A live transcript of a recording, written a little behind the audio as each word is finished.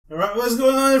Alright, what's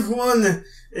going on, everyone? It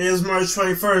is March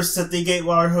 21st at the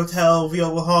Gatewater Hotel,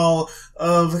 Viola Hall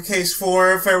of Case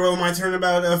 4, Farewell My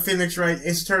Turnabout, Phoenix Wright,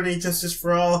 Ace Attorney, Justice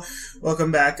for All.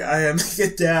 Welcome back, I am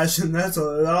Get Dash, and that's a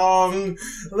lot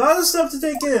of stuff to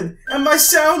take in. And my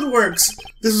sound works!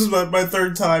 This is my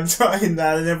third time trying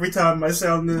that, and every time my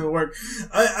sound didn't work.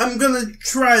 I'm gonna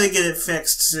try to get it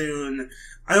fixed soon.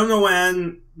 I don't know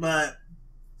when, but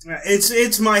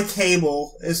it's my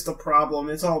cable is the problem.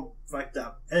 It's all fucked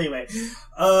up. Anyway,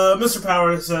 Mr.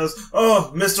 Powers says,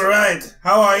 "Oh, Mr. Wright,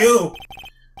 how are you?"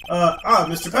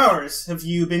 Mr. Powers, have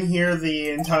you been here the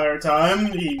entire time?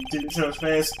 He didn't show his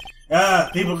face.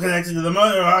 People connected to the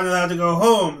murder aren't allowed to go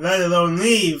home, let alone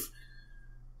leave.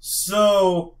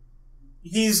 So,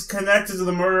 he's connected to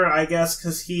the murder, I guess,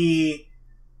 because he's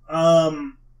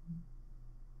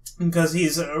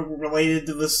related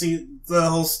to the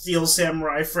whole Steel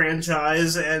Samurai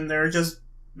franchise, and they're just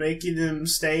making him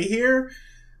stay here?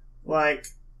 Like,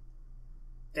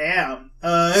 damn.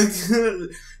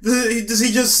 Does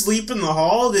he just sleep in the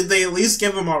hall? Did they at least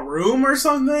give him a room or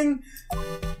something?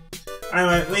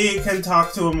 Anyway, we can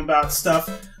talk to him about stuff.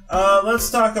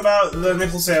 Let's talk about the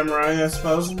Nickel Samurai, I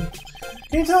suppose.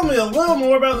 Can you tell me a little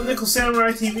more about the Nickel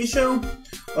Samurai TV show?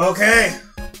 Okay.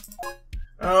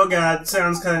 Oh god,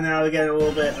 sound's cutting out again a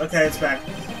little bit. Okay, it's back.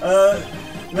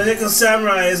 The Nickel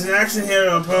Samurai is an action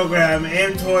hero program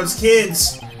aimed towards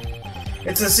kids.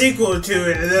 It's a sequel to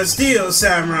the Steel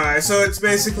Samurai, so it's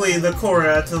basically the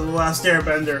Korra to The Last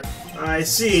Airbender. I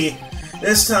see.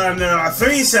 This time there are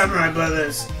 3 Samurai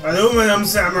brothers. Aluminum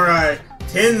Samurai,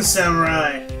 Tin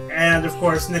Samurai, and of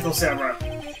course Nickel Samurai.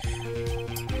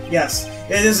 Yes,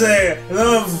 it is a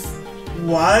love...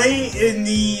 Why in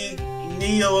the...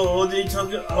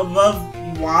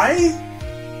 Love... Why?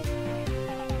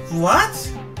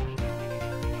 What?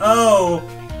 Oh,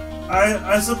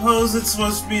 I suppose it's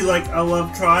supposed to be like a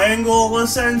love triangle,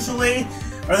 essentially.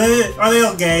 Are they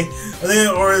all gay?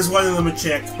 Or is one of them a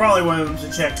chick? Probably one of them's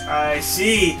a chick. I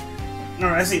see. No,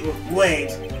 I see.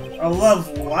 Wait, a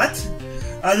love what?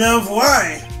 A love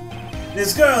why?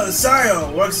 This girl,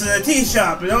 Sayo, works at a tea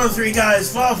shop, and all 3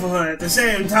 guys fall for her at the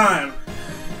same time.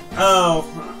 Oh,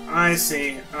 I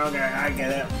see. Okay, I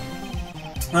get it.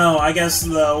 Oh, I guess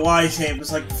the Y shape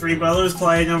is like 3 brothers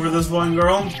playing over this one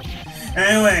girl.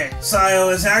 Anyway, Sayo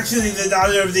is actually the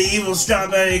daughter of the evil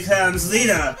Strawberry Clan's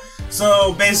leader.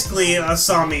 So, basically, a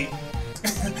Sami.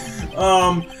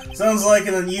 Sounds like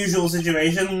an unusual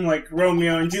situation, like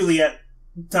Romeo and Juliet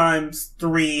times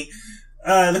 3.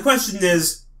 The question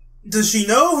is, does she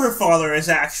know her father is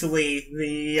actually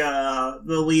the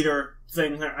leader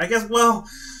thing? I guess, well...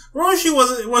 Roshi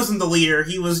wasn't the leader,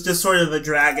 he was just sort of a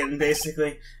dragon,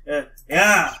 basically.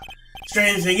 Yeah.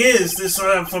 Strange thing is, this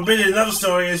sort of forbidden love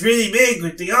story is really big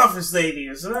with the office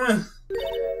ladies.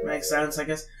 Makes sense, I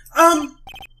guess.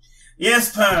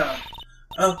 Yes, Pearl.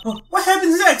 What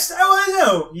happens next? I wanna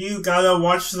know! You gotta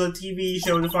watch the TV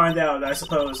show to find out, I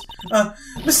suppose.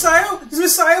 Miss Sayo? Does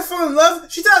Miss Sayo fall in love?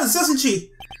 She does, doesn't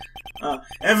she?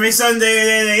 Every Sunday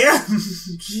at 8 a.m.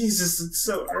 Jesus, it's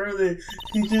so early.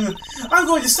 I'm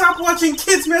going to stop watching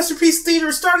Kids Masterpiece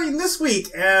Theater starting this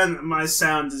week! And my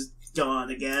sound is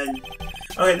gone again.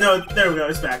 Okay, no, there we go,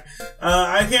 it's back.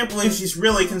 I can't believe she's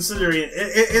really considering it.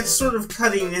 It's sort of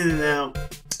cutting in and out.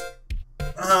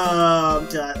 Oh,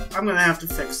 God. I'm gonna have to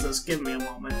fix this. Give me a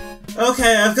moment.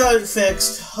 Okay, I've got it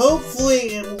fixed.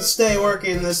 Hopefully it will stay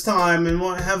working this time and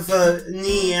won't have a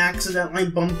knee accidentally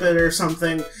bump it or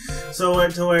something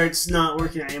to where it's not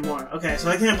working anymore. Okay, so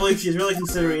I can't believe she's really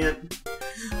considering it.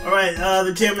 Alright,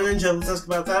 the Jammin' Ninja, let's ask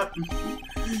about that.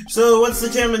 So, what's the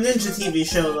Jammin' Ninja TV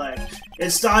show like?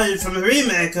 It started from a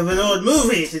remake of an old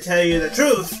movie, to tell you the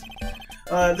truth.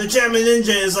 The Jammin'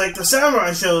 Ninja is like the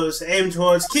samurai shows, aimed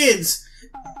towards kids.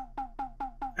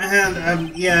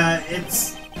 And, yeah,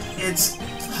 it's...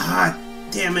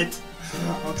 damn it.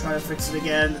 I'll try to fix it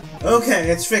again. Okay,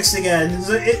 it's fixed again.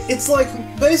 It's like,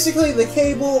 basically the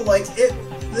cable, like,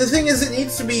 the thing is it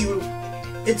needs to be...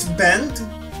 It's bent,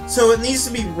 so it needs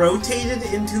to be rotated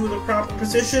into the proper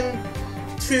position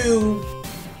to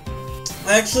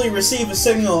actually receive a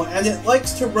signal, and it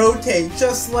likes to rotate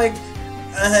just like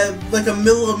a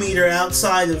millimeter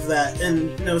outside of that,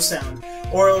 and no sound.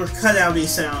 Or cut-outy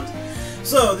sound.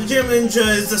 So, the Jammin' Ninja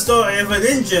is the story of a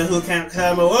ninja who can't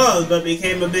climb a wall but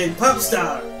became a big pop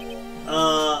star.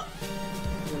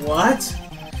 What?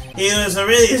 He was a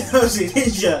really nosy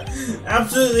ninja.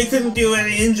 Absolutely couldn't do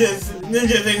any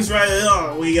ninja things right at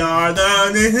all. We are the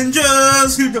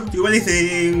ninjas who don't do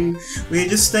anything. We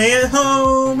just stay at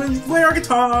home and play our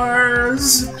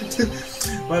guitars.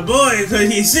 But boy,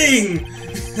 could he sing!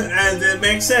 And it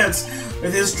makes sense.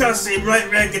 With his trusty bright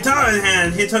red guitar in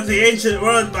hand, he took the ancient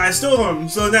world by storm.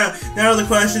 So now the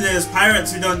question is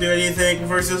pirates who don't do anything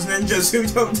versus ninjas who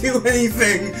don't do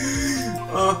anything.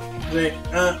 A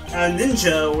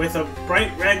ninja with a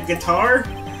bright red guitar?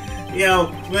 You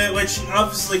know, which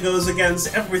obviously goes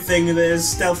against everything that is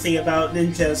stealthy about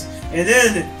ninjas. And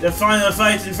then, the final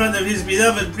fight in front of his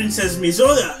beloved Princess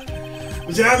Misoda.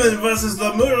 Jamin versus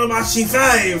the Muromachi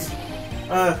 5.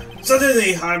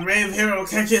 Suddenly, our brave hero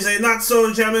catches a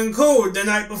not-so-Jamin cold the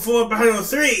night before Battle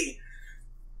 3.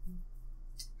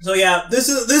 So yeah,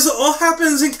 this all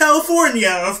happens in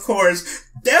California, of course.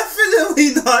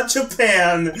 Definitely not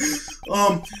Japan.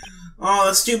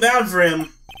 That's too bad for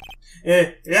him.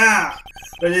 Yeah,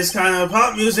 but this kind of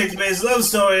pop music-based love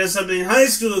story is something high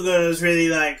school girls really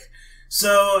like.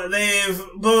 So they've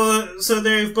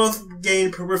both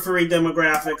gained periphery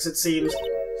demographics, it seems.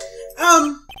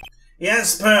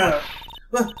 Yes, Per.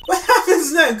 What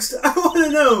happens next? I want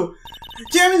to know.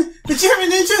 The German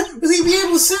ninja? Will he be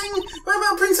able to sing? What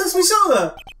about Princess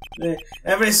Misoda?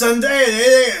 Every Sunday at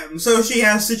 8 AM, so she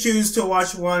has to choose to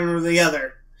watch one or the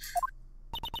other.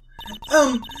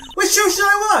 Which show should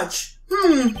I watch?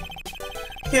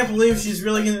 Can't believe she's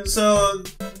really gonna... So,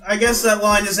 I guess that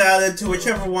line is added to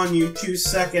whichever one you choose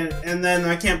second, and then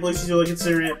I can't believe she's really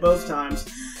considering it both times.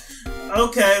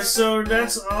 Okay, so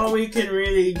that's all we can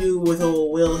really do with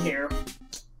old Will here.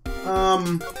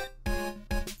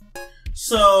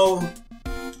 So...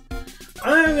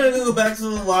 I'm gonna go back to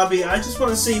the lobby. I just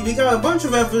want to see, we got a bunch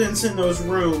of evidence in those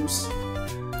rooms.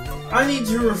 I need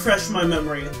to refresh my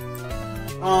memory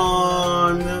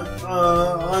on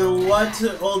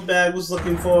what Old Bag was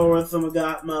looking for with the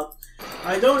Magatma.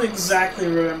 I don't exactly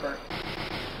remember.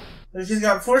 But she's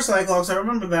got 4 Cyclops, I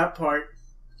remember that part.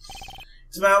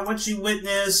 It's about what she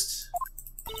witnessed.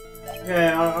 Okay,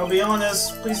 I'll be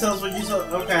honest. Please tell us what you saw.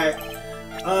 Okay.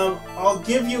 I'll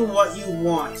give you what you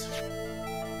want.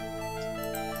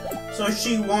 So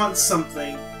she wants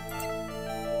something.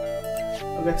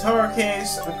 A guitar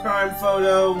case, a crime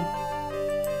photo.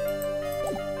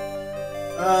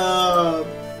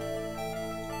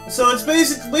 So it's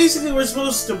basically we're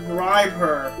supposed to bribe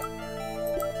her.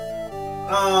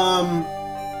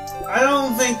 I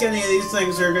don't think any of these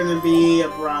things are gonna be a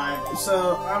bribe,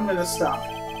 so I'm gonna stop.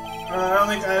 I don't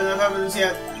think I have enough evidence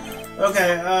yet.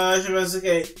 Okay, she was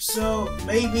okay. So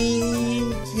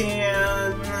maybe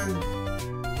can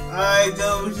I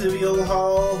go to the old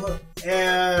hall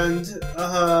and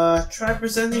try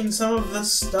presenting some of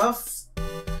this stuff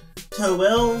to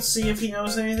Will, see if he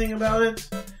knows anything about it.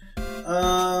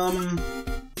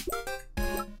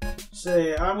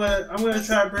 See, I'm gonna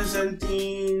try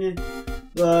presenting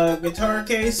the guitar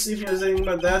case, see if he knows anything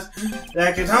about that.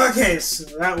 That guitar case!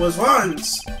 That was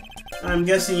once! I'm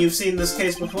guessing you've seen this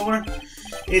case before?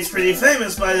 It's pretty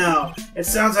famous by now. It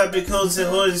sounds like because it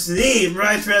holds the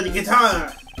bright red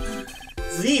guitar.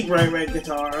 The bright red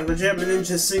guitar, the German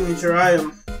ninja's signature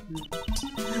item.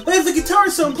 But if the guitar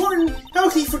is so important, how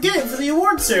could he forget it for the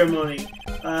award ceremony?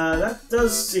 That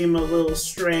does seem a little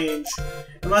strange.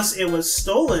 Unless it was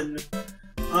stolen.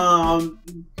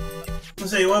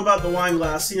 Let's see, what about the wine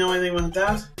glass? You know anything about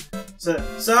that?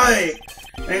 Sorry!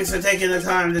 Thanks for taking the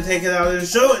time to take it out and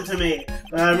show it to me.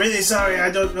 But I'm really sorry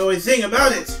I don't know anything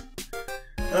about it.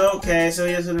 Okay, so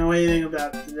he doesn't know anything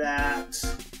about that.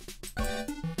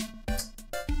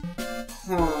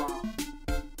 Huh.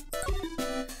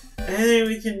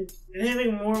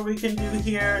 Anything more we can do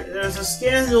here? There's a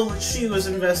scandal that she was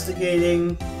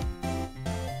investigating.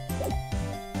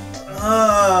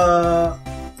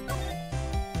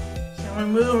 Can we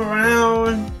move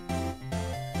around?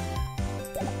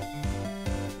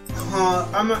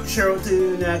 I'm not sure what to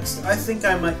do next. I think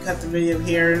I might cut the video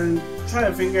here and try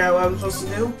to figure out what I'm supposed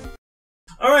to do.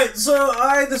 Alright, so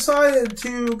I decided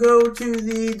to go to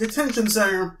the detention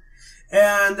center.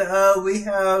 And, we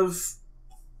have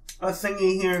a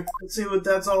thingy here. Let's see what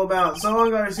that's all about. So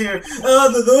long guys here. Oh,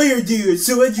 the lawyer dude!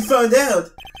 So what'd you find out?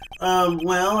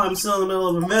 Well, I'm still in the middle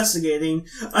of investigating.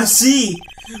 I see!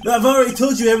 But I've already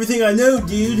told you everything I know,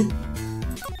 dude!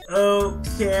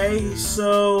 Okay,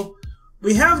 so...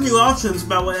 we have new options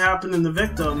about what happened in the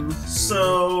victim.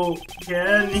 So,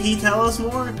 can he tell us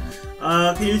more?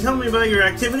 Can you tell me about your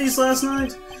activities last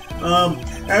night?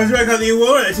 After I got the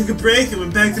award, I took a break and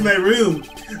went back to my room.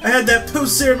 I had that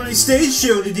post-ceremony stage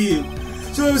show to do,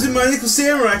 so I was in my Nickel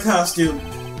Samurai costume.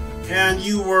 And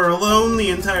you were alone the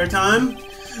entire time?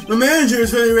 My manager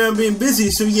was running around being busy,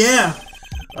 so yeah.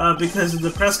 Because of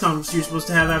the press conference you're supposed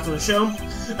to have after the show.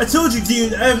 I told you,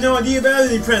 dude, I have no idea about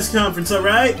any press conference,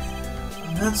 alright?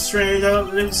 That's strange, I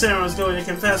don't think Sarah was going to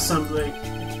confess something.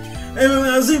 Anyway, when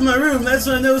I was leaving my room, that's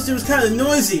when I noticed it was kind of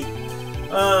noisy.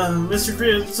 Mr.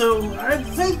 Creed, so I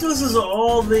think this is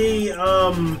all the,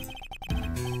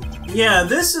 yeah,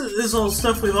 this is all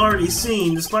stuff we've already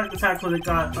seen, despite the fact that it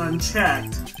got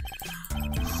unchecked.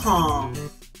 Huh.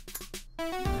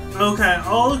 Okay,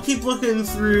 I'll keep looking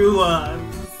through,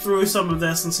 through some of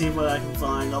this and see what I can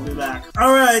find. I'll be back.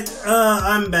 Alright,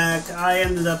 I'm back. I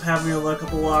ended up having to look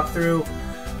up a walkthrough.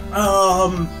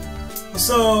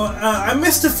 I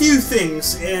missed a few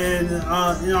things in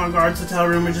regards to Hotel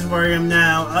Room, which is where I am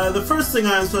now. The first thing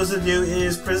I'm supposed to do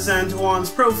is present Juan's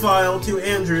profile to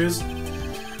Andrews.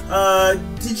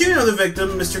 Did you know the victim,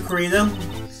 Mr. Corita?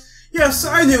 Yes,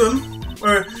 I knew him.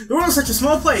 Or, the world is such a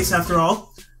small place, after all.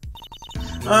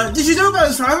 Did you know about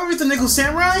his rivalry with the Nickel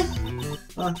Samurai?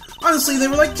 Honestly, they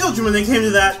were like children when they came to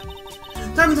that.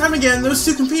 Time and time again, those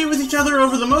two competed with each other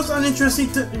over the most uninteresting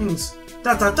things. ...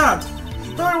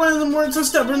 But one of them weren't so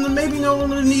stubborn that maybe no one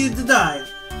needed to die.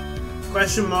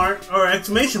 Question mark, or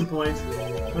exclamation point.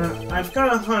 I've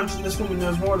got a hunch that this woman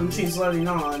knows more than she's letting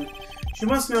on. She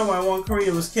must know why Juan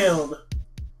Corita was killed.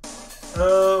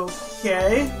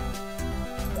 Okay.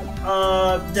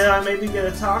 Did I maybe get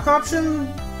a talk option?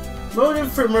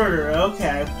 Motive for murder,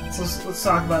 okay. So let's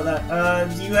talk about that.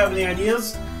 Do you have any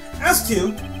ideas? As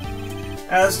to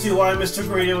why Mr.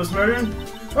 Corita was murdered?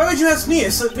 Why would you ask me? Why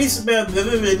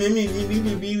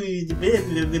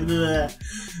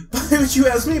would you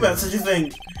ask me about such a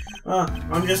thing?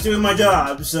 I'm just doing my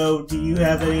job, so do you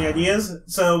have any ideas?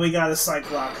 So we got a psych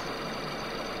lock.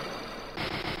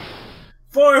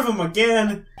 4 of them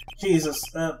again! Jesus,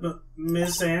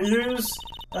 Miss Andrews?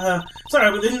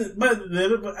 Sorry, but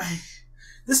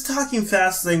this talking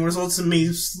fast thing results in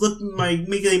me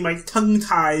getting my tongue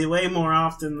tied way more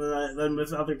often than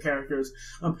with other characters.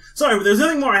 Sorry, but there's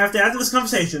nothing more I have to add to this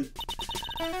conversation.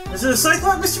 Is it a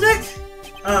Cyclops, Mr. Nick?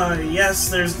 Yes,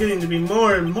 there's getting to be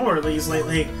more and more of these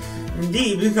lately.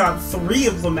 Indeed, we've got 3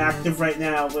 of them active right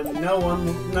now, but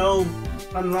no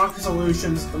unlocked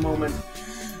solutions at the moment.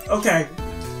 Okay.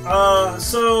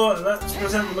 So let's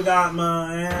present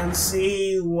Magatma and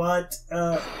see what,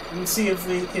 and see if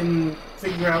we can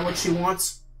figure out what she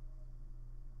wants.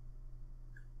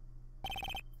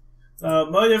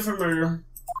 Motive for murder.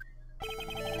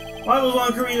 Why was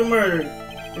Juan Corita murdered?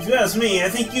 If you ask me, I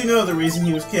think you know the reason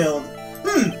he was killed.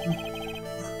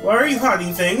 Why are you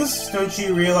hiding things? Don't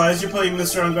you realize you're putting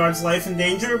Mr. Engarde's life in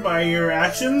danger by your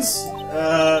actions?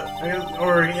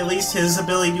 Or at least his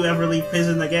ability to ever leave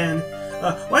prison again.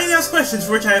 Why do you ask questions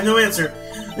for which I have no answer?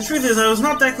 The truth is, I was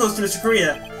not that close to Mr.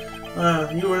 Corita.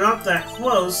 You were not that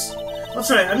close? That's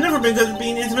right, I've never been good at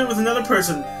being intimate with another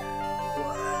person.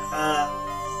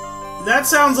 That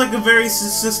sounds like a very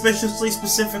suspiciously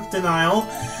specific denial.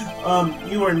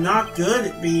 You are not good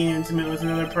at being intimate with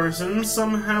another person.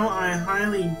 Somehow, I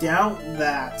highly doubt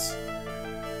that.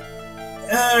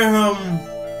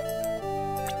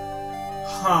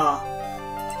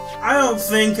 I don't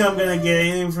think I'm gonna get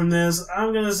anything from this.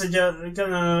 I'm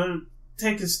gonna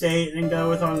take a state and go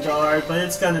with On Guard, but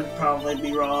it's gonna probably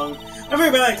be wrong. I'm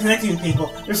very bad at connecting with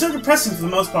people. They're so depressing for the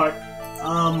most part.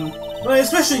 But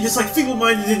especially just like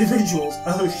feeble-minded individuals.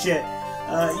 Oh shit.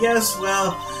 Yes,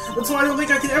 well, that's why I don't think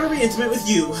I could ever be intimate with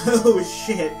you. Oh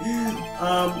shit.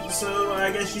 So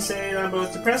I guess she's saying I'm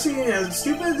both depressing and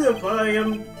stupid, but I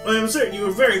am certain you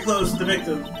were very close to the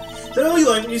victim. So I know you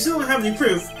like, but you still don't have any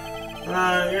proof.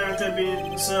 You're not gonna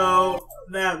be... So,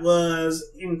 that was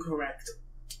incorrect.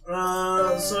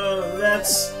 So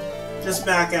let's just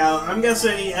back out. I'm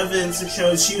guessing any evidence that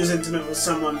shows she was intimate with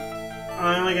someone.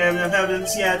 I don't think I have enough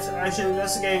evidence yet. I should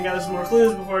investigate and gather some more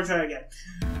clues before I try again.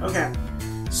 Okay.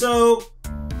 So,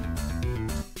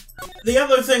 the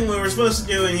other thing we were supposed to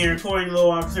do in here, according to the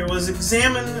walkthrough, was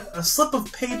examine a slip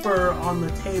of paper on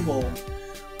the table.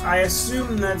 I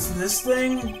assume that's this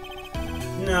thing?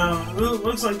 No, it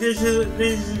looks like this is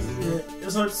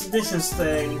the dishes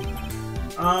thing.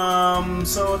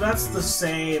 So that's the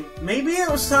same. Maybe I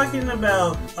was talking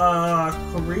about,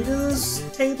 Corita's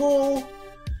table?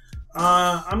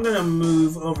 I'm gonna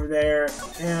move over there,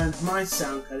 and my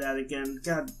sound cut out again.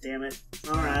 God damn it.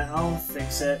 Alright, I'll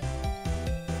fix it.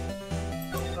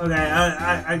 Okay,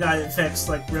 I got it fixed,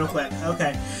 like, real quick.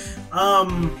 Okay.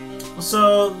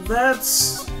 So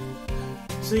let's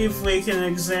see if we can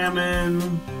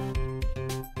examine...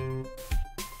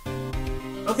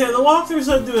 Okay, the walkthrough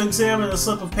said to examine a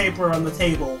slip of paper on the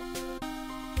table.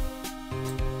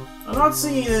 I'm not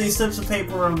seeing any slips of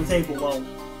paper on the table, though.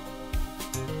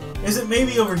 Is it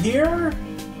maybe over here?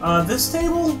 This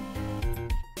table?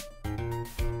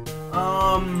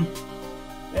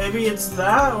 Maybe it's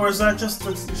that, or is that just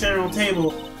the general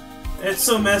table? It's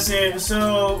so messy,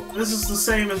 so this is the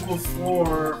same as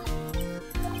before.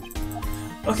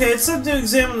 Okay, it said to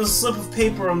examine the slip of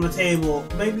paper on the table.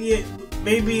 Maybe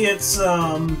it's,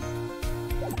 I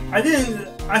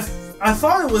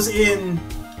thought it was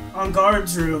on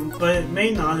guard's room, but it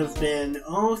may not have been.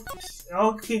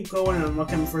 I'll keep going and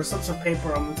looking for slips of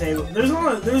paper on the table. There's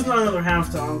not another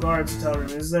half to on guard's hotel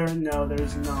room, is there? No,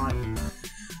 there's not.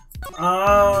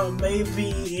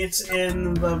 Maybe it's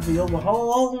in the Viola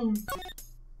Hall?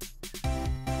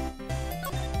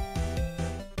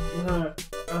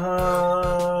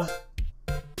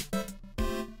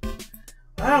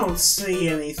 I don't see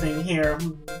anything here.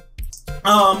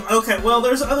 Okay, well,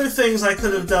 there's other things I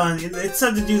could have done. It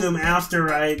said to do them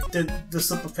after I did the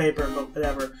slip of paper, but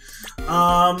whatever.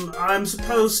 I'm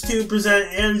supposed to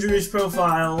present Andrew's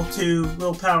profile to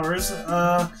Will Powers,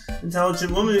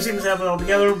 intelligent woman who seems to have it all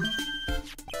together.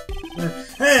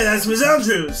 Hey, that's Miss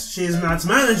Andrews! She's Matt's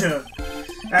manager!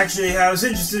 Actually, I was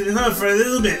interested in her for a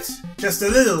little bit. Just a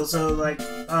little,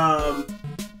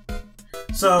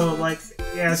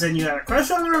 yeah, saying you had a crush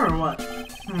on her, or what?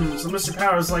 So Mr.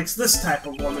 Powers likes this type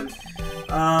of woman.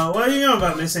 What do you know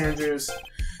about Miss Andrews?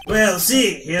 Well,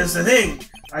 see, here's the thing.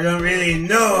 I don't really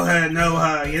know her,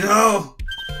 you know?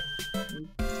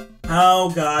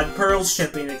 Oh god, Pearl's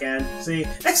shipping again. See,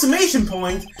 exclamation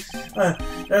point!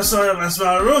 There's sort of a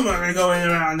small rumor going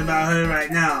around about her right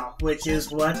now. Which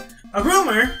is what? A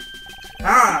rumor?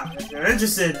 Ah, if you're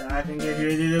interested, I can give you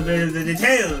a little bit of the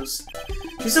details.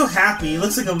 He's so happy, he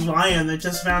looks like a lion that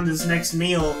just found his next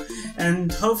meal,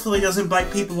 and hopefully doesn't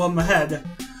bite people on the head.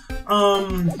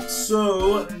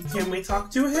 So, can we talk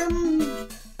to him?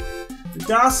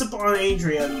 Gossip on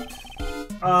Adrian.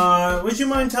 Would you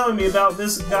mind telling me about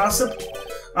this gossip?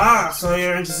 Ah, so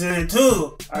you're interested in it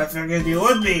too? I figured you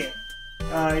would be.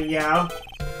 Yeah.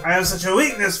 I have such a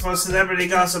weakness for celebrity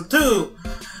gossip too.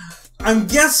 I'm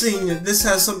guessing this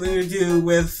has something to do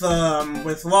with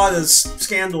Lada's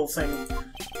scandal thing.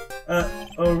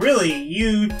 Oh really?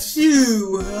 You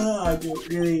too? I don't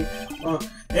really...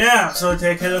 yeah, so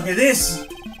take a look at this.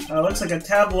 Looks like a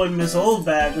tabloid Miss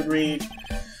Oldbag would read.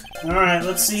 Alright,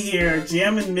 let's see here.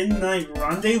 Jam and Midnight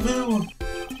Rendezvous?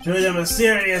 To the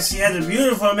mysterious yet a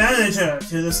beautiful manager.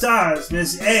 To the stars,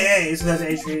 Miss A.A. So that's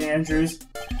Adrian Andrews.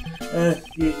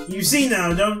 You see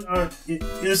now,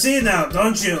 you see now,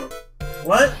 don't you?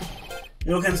 What?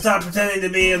 You can stop pretending to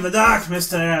be in the dark,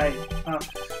 Mr. Wright.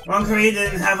 Moncrief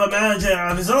didn't have a manager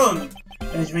of his own.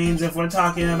 Which means if we're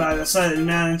talking about a certain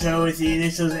manager with the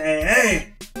initials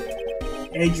A.A.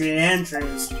 Adrian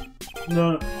Andrews.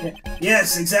 No,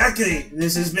 yes, exactly.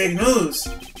 This is big news.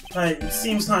 But it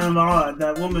seems kind of odd,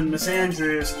 that woman, Miss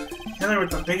Andrews, together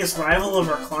with the biggest rival of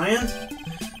her client?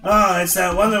 Oh, it's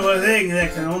that wonderful thing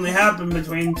that can only happen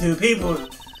between two people.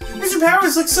 Mr.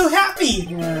 Powers looks so happy!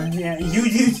 Yeah, you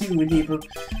do too, Deepa.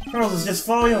 Charles is just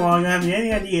following along, not having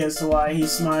any idea as to why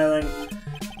he's smiling.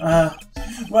 Well,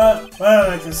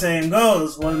 like the saying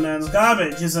goes, one man's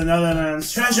garbage is another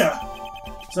man's treasure.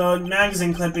 So,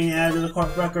 magazine clipping added to the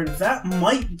court record, that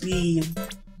might be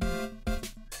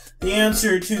the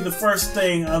answer to the first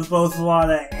thing of both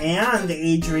Lada and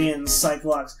Adrian's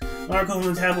Cyclops. An article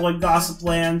from the tabloid Gossip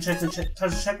Land, touch the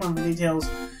checkmark for details.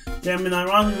 Gentlemen,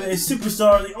 ironically, a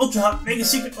superstar, the ultra-hot mega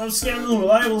secret love scandal,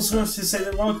 reliable sources say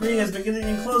that Moncrief has been getting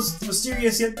in close to the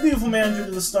mysterious yet beautiful manager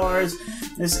to the stars,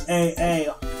 Miss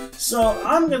A.A. So,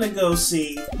 I'm gonna go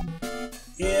see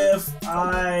if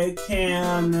I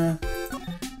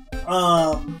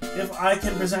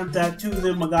can present that to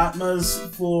the Magatmas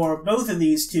for both of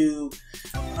these two.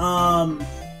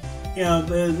 You know,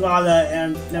 the Lada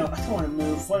and... No, I don't want to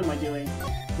move. What am I doing?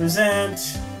 Present...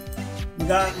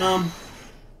 Magatma...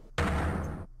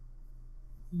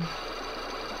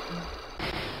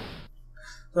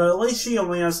 So at least she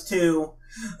only has two.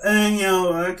 And, you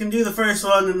know, I can do the first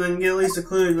one and then get at least a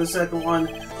clue to the second one.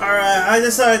 Alright, I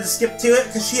decided to skip to it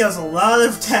because she has a lot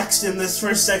of text in this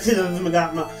first section of the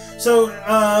Magatma. So,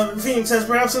 Phoenix says,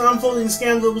 perhaps an unfolding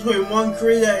scandal between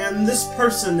Moncrief and this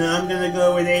person. I'm gonna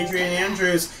go with Adrian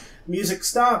Andrews. Music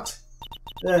stopped.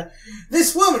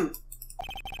 This woman!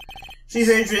 She's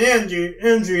Adrian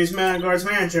Andrews, Guard's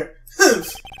manager.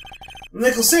 Humph!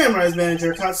 Nickel Samurai's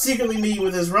manager caught secretly meeting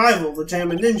with his rival, the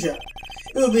Jammin Ninja.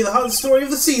 It would be the hottest story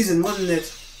of the season, wouldn't it?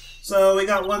 So, we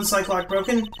got one Cyclock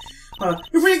broken.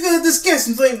 You're pretty good at this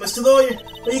guessing thing, Mr. Lawyer,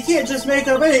 but you can't just make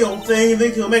up any old thing and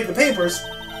think you'll make the papers.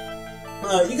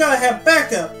 You gotta have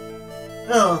backup.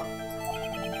 Oh.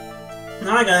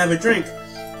 Now I gotta have a drink.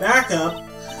 Backup?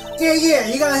 Yeah,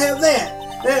 you gotta have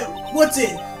that. What's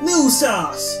it? News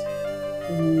sauce.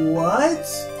 What?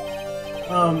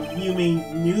 You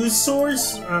mean news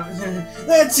source?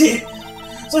 That's it!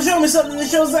 So show me something that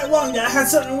shows that one guy had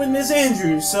something with Miss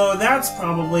Andrews. So that's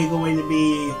probably going to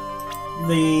be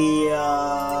the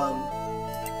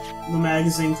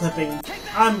magazine clipping.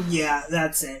 Yeah,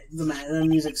 that's it. The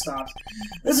music stops.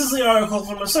 This is the article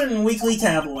from a certain weekly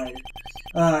tabloid.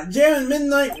 Jam and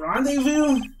Midnight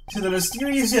Rendezvous to the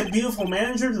mysterious yet beautiful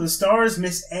manager to the stars,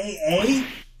 Miss A.A.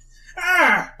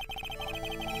 Ah!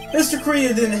 Mr.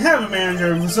 Korea didn't have a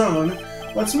manager of his own.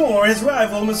 What's more, his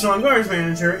rival, Mr. Ongar's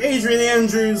manager, Adrian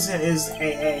Andrews, is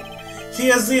A.A. She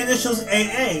has the initials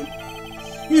A.A.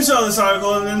 You saw this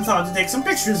article and then thought to take some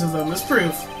pictures of them as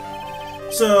proof.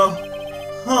 So,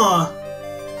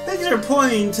 things are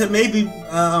pointing to maybe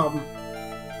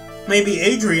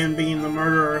Adrian being the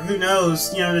murderer. Who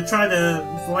knows? You know, to try to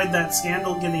avoid that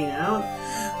scandal getting out.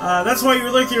 That's why you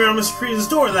were lurking around Mr. Korea's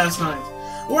door last night.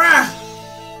 Wah!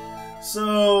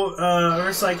 So,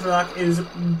 her psych lock is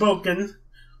broken.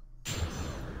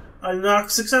 Unlock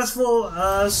successful,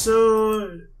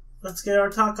 so let's get our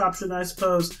talk option, I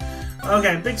suppose.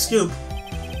 Okay, big scoop.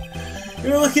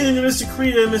 You were looking into Mr.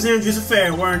 Korea and Miss Andrews'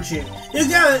 affair, weren't you? You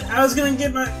got it! I was gonna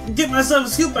get myself a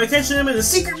scoop by catching him in a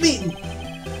secret meeting!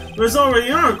 There's already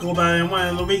an article about it in one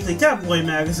of the weekly tabloid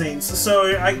magazines,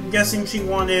 so I'm guessing she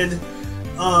wanted,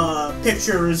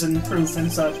 pictures and proof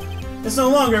and such. It's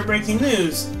no longer breaking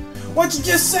news. What'd you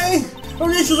just say? Her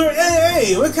initials are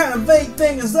AA! What kind of vague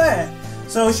thing is that?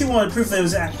 So she wanted proof that it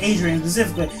was Adrian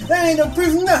specifically. That ain't no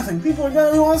proof of nothing. People are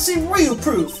gonna want to see real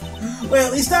proof. Well,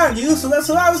 at least I do, so that's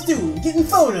what I was doing, getting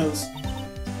photos.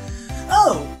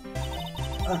 Oh!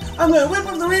 I'm gonna whip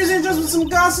up the reader's interest with some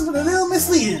gossip and a little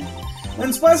misleading.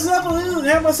 Then spice it up a little and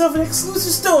have myself an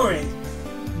exclusive story.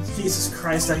 Jesus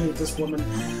Christ, I hate this woman.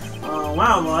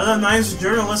 Wow, a lot of nice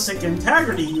journalistic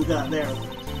integrity you got there.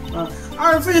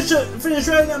 I finished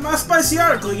writing up my spicy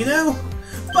article, you know?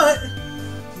 But...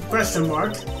 question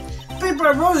mark. The paper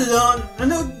I wrote it on,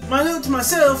 my note to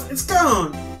myself, it's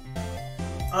gone.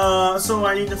 So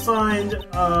I need to find,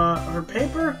 her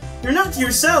paper? Your note to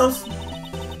yourself?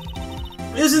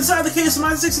 It was inside the case of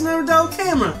my $600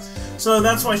 camera. So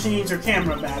that's why she needs her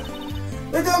camera back.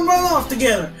 They done run off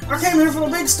together. I came here for a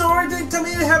big story, didn't come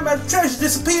here to have my treasure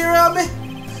disappear on me.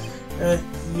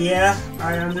 Yeah,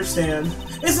 I understand.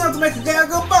 It's not to make a guy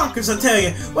go bonkers, I tell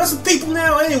you. What's with people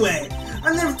now, anyway?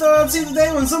 I never thought I'd see the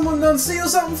day when someone done steal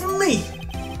something from me.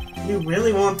 You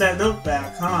really want that note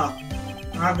back, huh?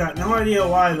 I've got no idea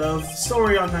why, though. The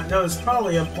story on that note is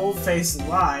probably a bold-faced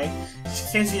lie.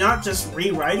 Can't you not just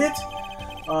rewrite it?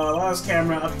 Law's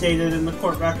camera updated in the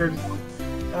court record.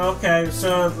 Okay,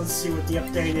 so let's see what the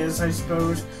update is, I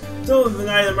suppose. Still the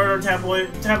night of the murder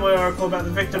tabloid article about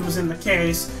the victims in the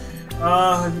case.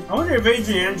 I wonder if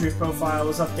Adrian Andrews' profile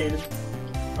was updated.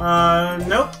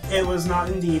 Nope, it was not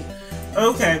indeed.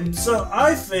 Okay, so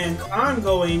I think I'm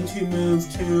going to move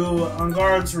to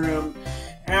Onguard's room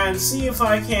and see if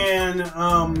I can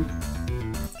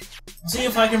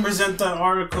present the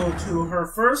article to her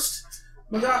first.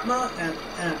 Magatma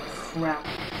and crap.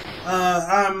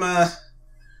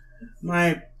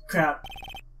 My crap.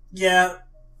 Yeah,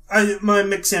 my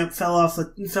mix amp fell off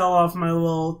my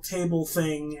little table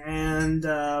thing, and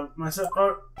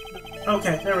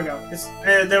okay, there we go.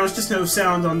 There was just no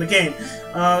sound on the game.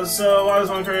 So I was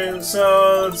wondering.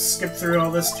 So let's skip through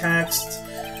all this text.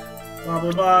 Blah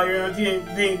blah blah. You're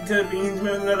could be intimate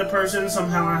with another person.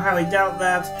 Somehow I highly doubt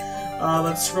that.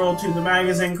 Let's scroll to the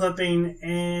magazine clipping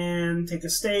and take a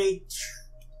stage.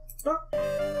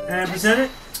 And present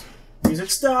it. Music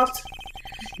stopped.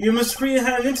 You and Mr. Korea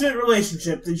had an intimate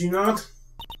relationship, did you not?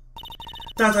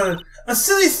 A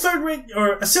silly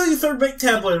third-rate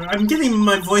tabloid. I'm getting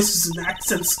my voices and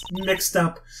accents mixed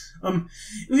up.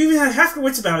 If you even had half your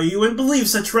wits about you wouldn't believe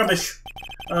such rubbish.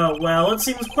 Well, it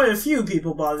seems quite a few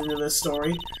people bought into this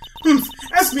story.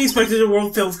 As to be expected in a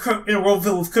world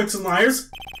filled with crooks and liars.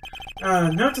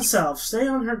 Note to self, stay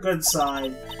on her good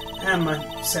side. And my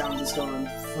sound is gone.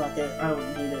 Fuck it, I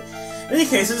don't need it. In any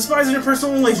case, I despise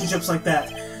interpersonal relationships like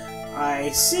that. I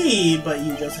see, but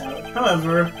you just have.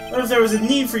 However, what if there was a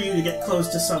need for you to get close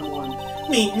to someone?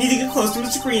 Me, need to get close to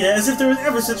Mr. Korea, as if there was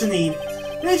ever such a need.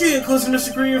 Didn't you get close to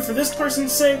Mr. Korea for this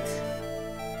person's sake?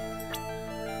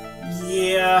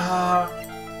 Yeah...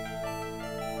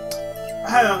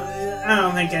 I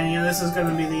don't think any of this is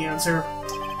gonna be the answer.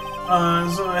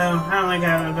 So I don't think I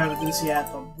have enough evidence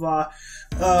yet, blah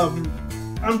blah.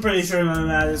 I'm pretty sure none of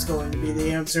that is going to be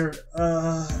the answer.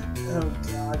 Oh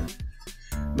god.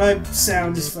 My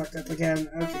sound is fucked up again.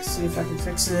 Okay, see if I can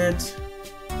fix it.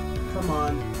 Come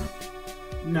on.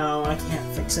 No, I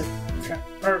can't fix it.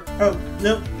 Oh,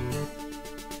 nope.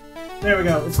 There we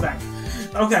go, it's back.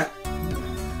 Okay.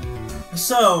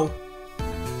 So,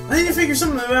 I need to figure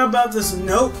something out about this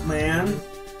note, man.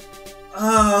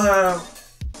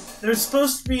 There's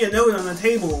supposed to be a note on the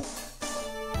table.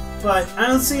 but I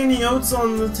don't see any notes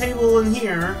on the table in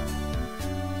here.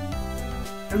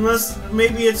 Unless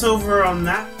maybe it's over on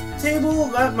that table?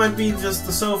 That might be just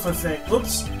the sofa thing.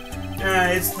 Oops.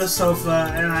 It's the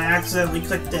sofa, and I accidentally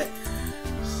clicked it.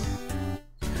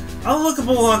 I'll look up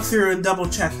a walkthrough and double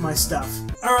check my stuff.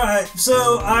 Alright,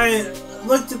 so I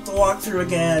looked at the walkthrough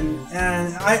again,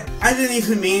 and I didn't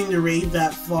even mean to read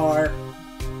that far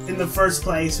in the first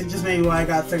place. It just maybe why I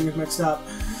got things mixed up.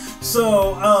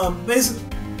 So, basically,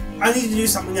 I need to do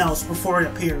something else before it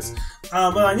appears.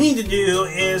 What I need to do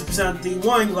is present the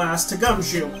wine glass to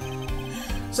Gumshoe.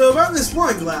 So about this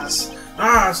wine glass.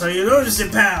 Ah, so you noticed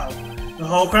it, pal. The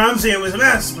whole crime scene was a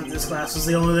mess, but this glass was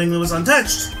the only thing that was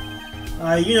untouched.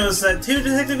 You noticed that too,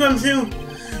 Detective Gumshoe?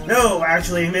 No,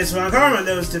 actually, Miss Von Karma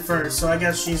noticed it first, so I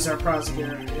guess she's our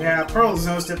prosecutor. Yeah, Pearl's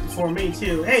noticed it before me,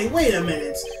 too. Hey, wait a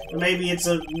minute! Or maybe it's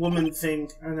a woman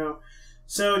thing, I don't know.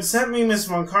 So, does that mean Miss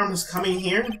Von Karma's coming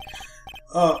here?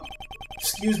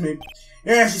 Excuse me.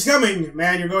 Yeah, she's coming!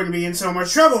 Man, you're going to be in so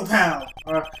much trouble, pal!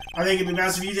 I think it'd be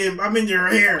best if you didn't bump into her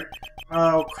here.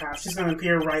 Oh, crap, she's gonna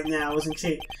appear right now, isn't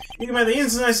she? You can bet the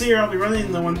instant I see her, I'll be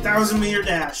running the 1,000-meter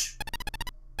dash.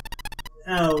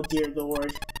 Oh, dear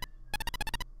Lord.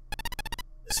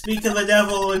 Speak of the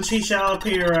devil, and she shall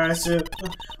appear, I assume.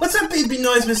 What's that baby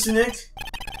noise, Mr. Nick?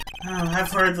 Oh,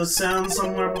 I've heard the sound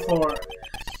somewhere before.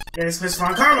 It's Miss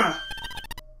Von Karma!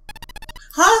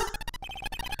 Huh?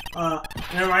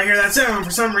 Whenever I hear that sound,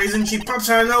 for some reason, she pops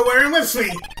out of nowhere and whips me!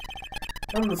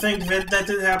 Come to think of it, that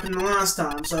did happen the last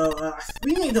time, so,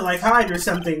 we need to, like, hide or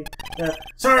something.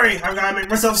 Sorry, I've gotta make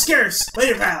myself scarce!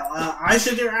 Later, pal! I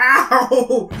should do—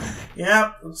 Ow!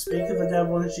 Yep, speak of the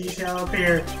devil and she shall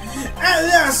appear. At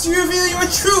last, you reveal your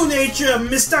true nature,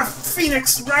 Mr.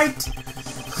 Phoenix, right?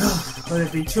 Would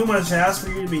it be too much to ask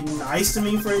for you to be nice to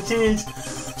me for a change?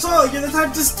 So, you're the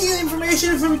type to steal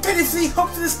information from pitifully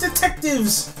hopeless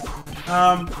detectives!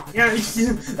 Yeah,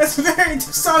 that's very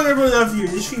dishonorable of you.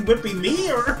 Is she whipping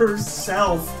me or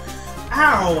herself?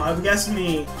 Ow, I guess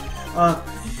me.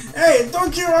 Hey,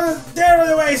 don't you dare run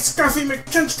away, Scruffy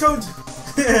McTrenchcoat!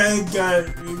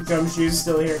 Gumshoe's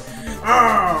still here.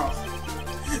 Oh!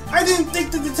 I didn't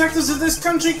think the detectives of this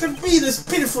country could be this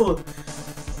pitiful!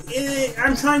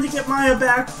 I'm trying to get Maya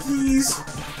back, please.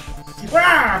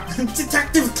 Ah!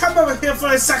 Detective, come over here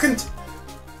for a second!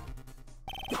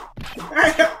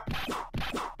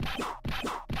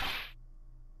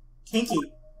 Kinky.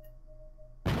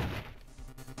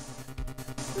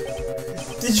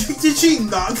 Did she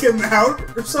knock him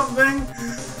out or something?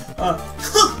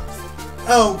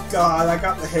 Oh god, I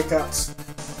got the hiccups.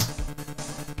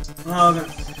 Oh no.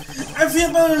 I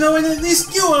feel better knowing that at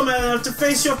least you are man enough to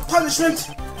face your punishment.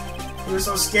 He was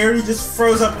so scared he just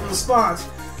froze up on the spot.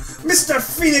 Mr.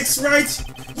 Phoenix, right?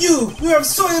 You have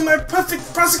soiled my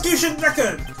perfect prosecution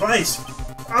record. Twice.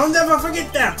 I'll never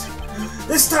forget that.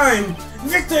 This time,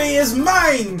 victory is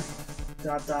mine! ...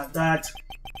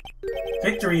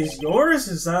 Victory is yours?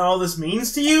 Is that all this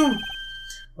means to you?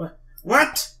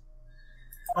 What? ...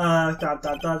 Oh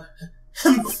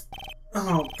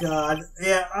god.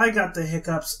 Yeah, I got the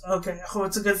hiccups. Okay, oh,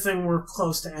 it's a good thing we're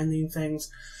close to ending things.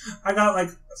 I got, like,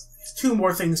 2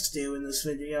 more things to do in this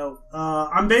video.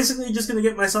 I'm basically just gonna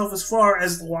get myself as far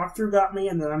as the walkthrough got me,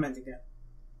 and then I'm ending it.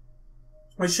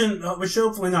 Which should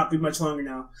hopefully not be much longer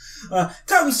now.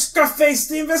 Come, Scuffface,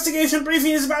 the investigation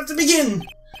briefing is about to begin!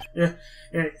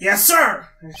 Yes, sir!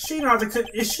 Is she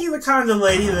the kind of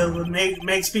lady that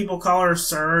makes people call her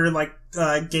sir, like,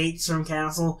 Gates from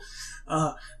Castle?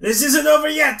 This isn't over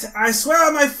yet! I swear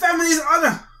on my family's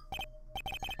honor!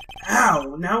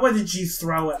 Ow, now what did you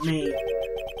throw at me?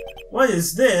 What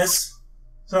is this?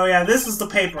 So yeah, this is the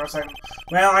paper. So,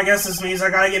 well, I guess this means I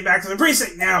gotta get back to the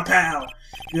precinct now, pal.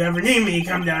 If you ever need me,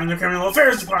 come down to the Criminal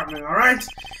Affairs Department, alright?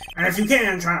 And if you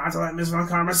can, try not to let Miss Von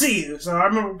Karma see you. So I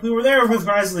remember we were there with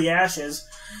Grizzly Ashes.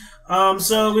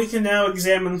 So we can now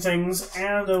examine things,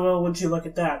 and, well, would you look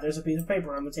at that? There's a piece of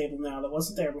paper on the table now that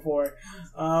wasn't there before.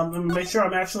 Let me make sure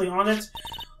I'm actually on it.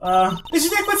 Mr.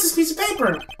 Dick, what's this piece of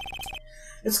paper?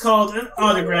 It's called an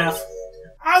autograph.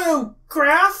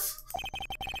 Autograph?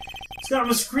 It's got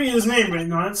Mr. Creed's name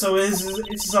written on it, so it's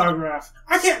his autograph.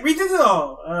 I can't read it at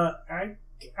all.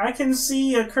 I can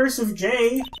see a cursive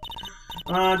J.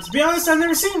 To be honest, I've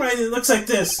never seen writing that looks like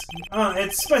this.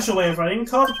 It's a special way of writing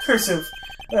called cursive.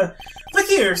 Look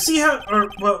here, see how—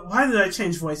 well, why did I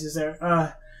change voices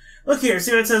there? Look here,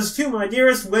 see what it says, to my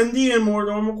dearest Wendy, in more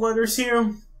normal letters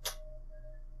here?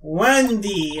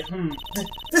 Wendy,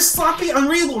 This sloppy,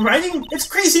 unreadable writing? It's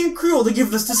crazy and cruel to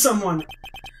give this to someone.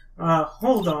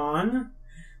 Hold on.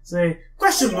 Say,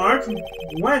 question mark?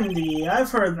 Wendy.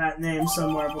 I've heard that name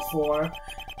somewhere before.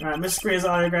 Alright, Miss Freya's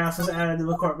autograph is added to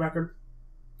the court record.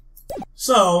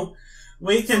 So,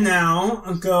 we can now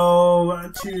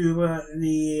go to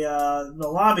the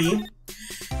lobby,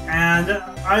 and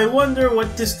I wonder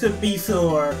what this could be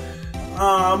for.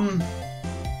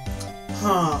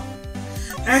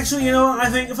 Actually, you know, I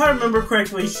think if I remember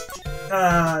correctly,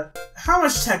 how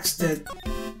much text did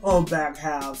Old Bag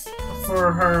have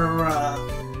for her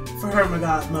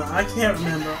Magatma? I can't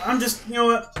remember. I'm just, you know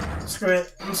what? Screw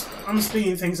it. I'm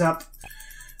speeding things up.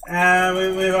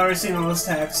 We've already seen all this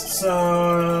text,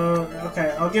 so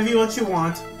okay, I'll give you what you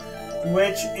want,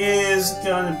 which is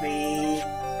gonna be,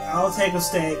 I'll take a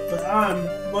steak, but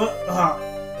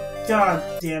god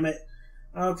damn it.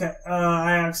 Okay,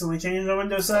 I accidentally changed the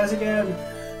window size again.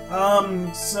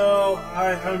 So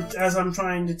I'm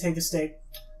trying to take a steak.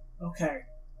 Okay,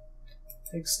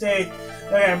 take a steak.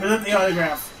 Okay, present the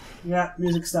autograph. Yeah,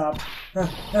 music stopped.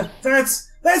 That's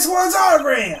one's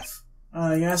autograph.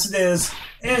 Yes it is.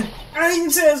 And it even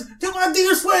says, to my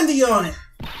dearest Wendy on it.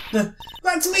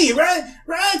 That's me, right?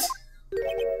 Right?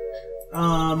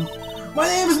 My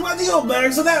name is Wendy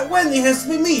Oldbag, so that Wendy has to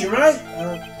be me, right?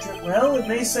 Well, it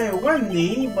may say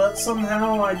Wendy, but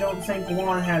somehow I don't think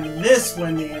Juan had this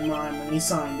Wendy in mind when he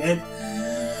signed it.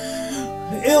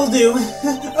 It'll do.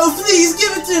 Oh, please,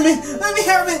 give it to me! Let me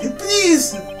have it,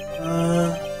 please!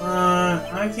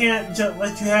 I can't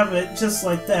let you have it just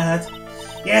like that.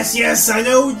 Yes, I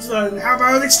know. How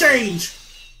about an exchange?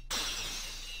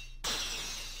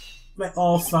 They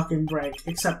all fucking break,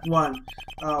 except one.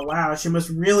 Oh, wow, she must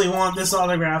really want this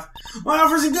autograph. My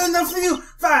offer isn't good enough for you?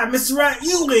 Fine, Mr. Right,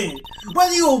 you win.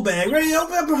 Wendy Oldbag, ready to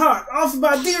open up her heart, offered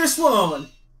by dearest one.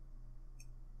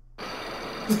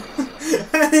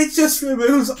 And it just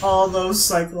removes all those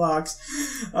psych locks.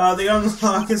 The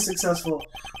unlock is successful.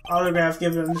 Autograph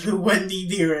given to Wendy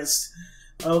Dearest.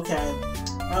 Okay.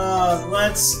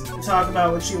 Let's talk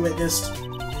about what you witnessed.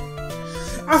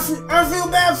 I feel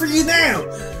bad for you now!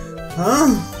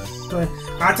 Huh?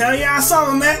 I tell you, I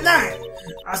saw him that night!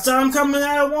 I saw him coming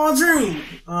out of Juan's room!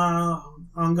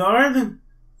 On guard?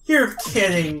 You're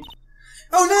kidding.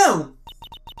 Oh no!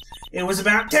 It was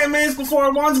about 10 minutes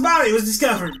before Juan's body was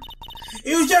discovered.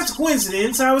 It was just a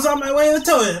coincidence. I was on my way to the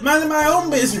toilet, minding my own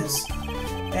business.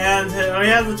 And,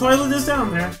 yeah, the toilet is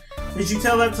down there. Did you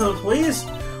tell that to the police?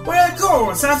 Well, of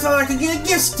course, I thought I could get a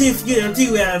gift certificate or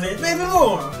two out of it, maybe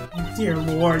more. Dear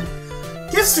Lord.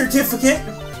 Gift certificate?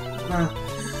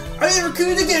 I get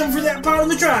recruited again for that part of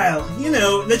the trial. You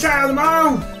know, the trial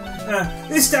tomorrow.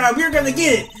 This time you're gonna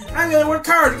get it. I'm gonna work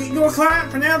hard to get your client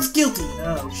pronounced guilty.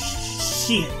 Oh,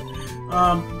 shit.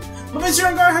 But Mr.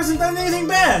 Ungar hasn't done anything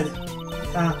bad.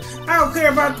 I don't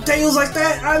care about details like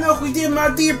that. I know if we did my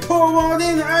dear poor one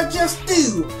in, I just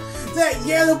do. That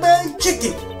yellow-bellied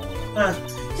chicken.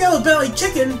 Yellow-bellied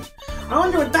chicken? I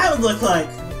wonder what that would look like.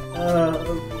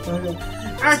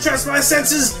 I trust my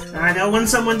senses. I know when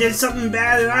someone did something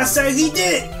bad and I say he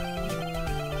did it.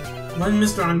 When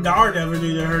Mr. On Guard ever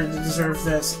do to her to deserve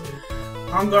this?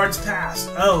 On Guard's past.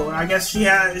 Oh, I guess she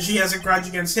has a grudge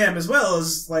against him as well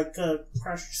as, like,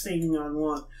 crush thing on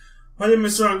one. What did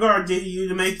Mr. On Guard do to you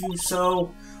to make you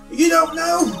so... You don't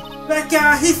know? That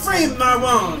guy, he framed my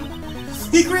wand.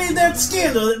 He created that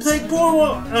scandal that plagued poor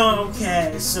Juan.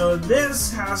 Okay, so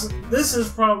this is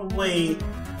probably,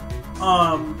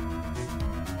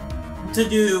 to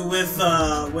do with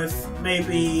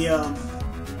maybe,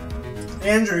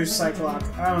 Andrew's psych-lock.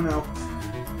 I don't know.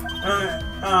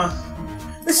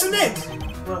 Mr. Nick!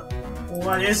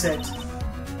 What is it?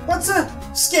 What's a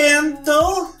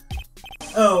scandal?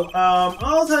 Oh,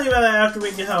 I'll tell you about that after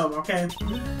we get home, okay?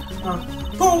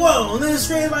 Poor Woe,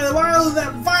 administrated by the wiles of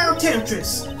that vile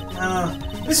temptress.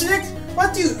 Mr. Nick,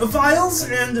 what do vials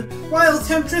and vile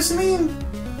temptress mean?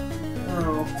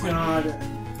 Oh, God.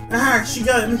 Ah, she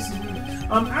got it.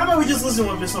 How about we just listen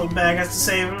to what Miss Oldbag has to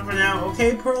say for now,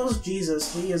 okay, Pearls?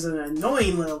 Jesus, she is an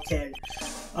annoying little kid.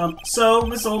 So,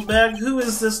 Miss Oldbag, who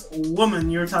is this woman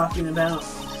you're talking about?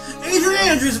 Adrian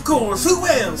Andrews, of course, who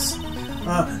else?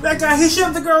 That guy, he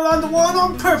shoved the girl on the wall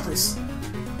on purpose.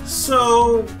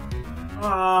 So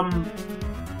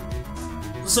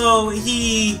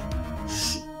he...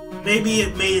 maybe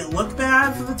it made it look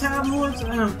bad for the tabloids?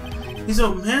 He's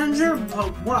a manager?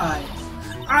 But why?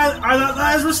 I thought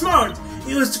guys were smart.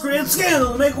 It was to create a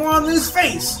scandal to make Juan lose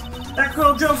face. That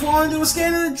girl drove Juan into a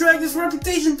scandal and dragged his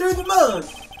reputation through the mud.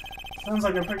 Sounds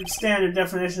like a pretty standard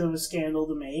definition of a scandal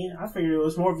to me. I figured it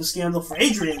was more of a scandal for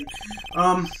Adrian.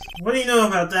 What do you know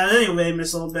about that anyway,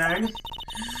 Miss Oldbag?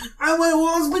 I'm one of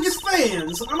Juan's biggest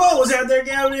fans. I'm always out there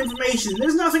gathering information.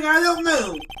 There's nothing I don't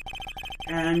know.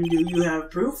 And do you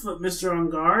have proof that Mr. On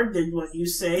Guard did what you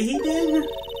say he did?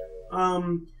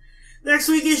 Next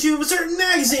week issue of a certain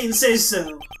magazine says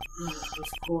so.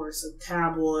 Of course, a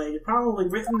tabloid, probably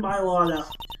written by Lotta.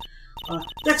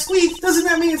 Next week? Doesn't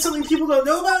that mean it's something people don't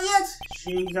know about yet?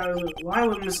 Why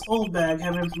would Miss Oldbag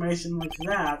have information like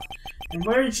that? And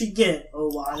where did she get it? Oh,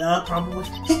 Lotta, probably.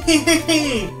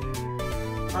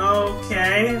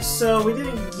 Okay, so we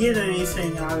didn't get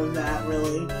anything out of that,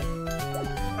 really.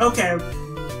 Okay.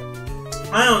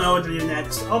 I don't know what to do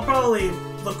next. I'll probably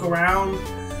look around.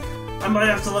 I might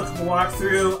have to look up a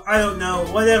walkthrough. I don't know.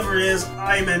 Whatever it is,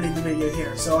 I'm ending the video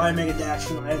here. So I make a dash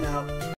and I am out.